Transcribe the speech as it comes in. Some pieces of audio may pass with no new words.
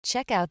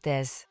Check out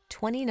this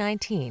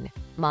 2019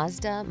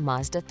 Mazda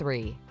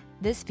Mazda3.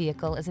 This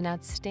vehicle is an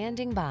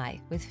outstanding buy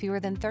with fewer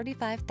than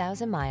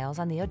 35,000 miles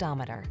on the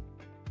odometer.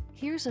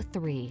 Here's a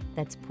 3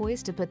 that's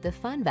poised to put the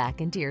fun back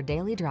into your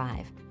daily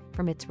drive.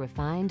 From its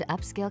refined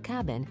upscale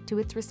cabin to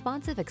its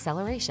responsive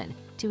acceleration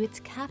to its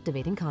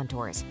captivating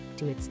contours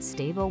to its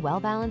stable,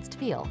 well-balanced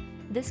feel,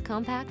 this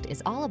compact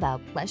is all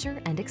about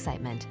pleasure and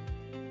excitement.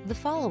 The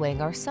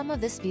following are some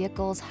of this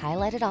vehicle's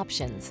highlighted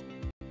options: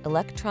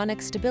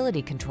 electronic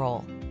stability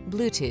control,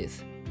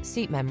 Bluetooth,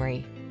 seat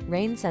memory,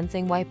 rain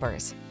sensing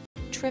wipers,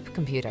 trip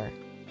computer,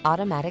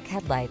 automatic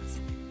headlights,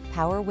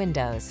 power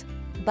windows,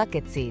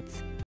 bucket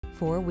seats,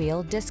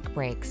 4-wheel disc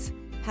brakes,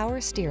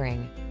 power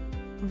steering.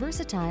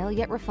 Versatile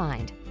yet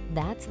refined,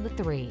 that's the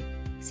 3.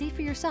 See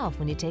for yourself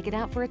when you take it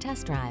out for a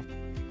test drive.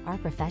 Our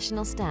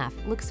professional staff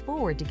looks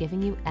forward to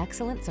giving you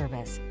excellent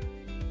service.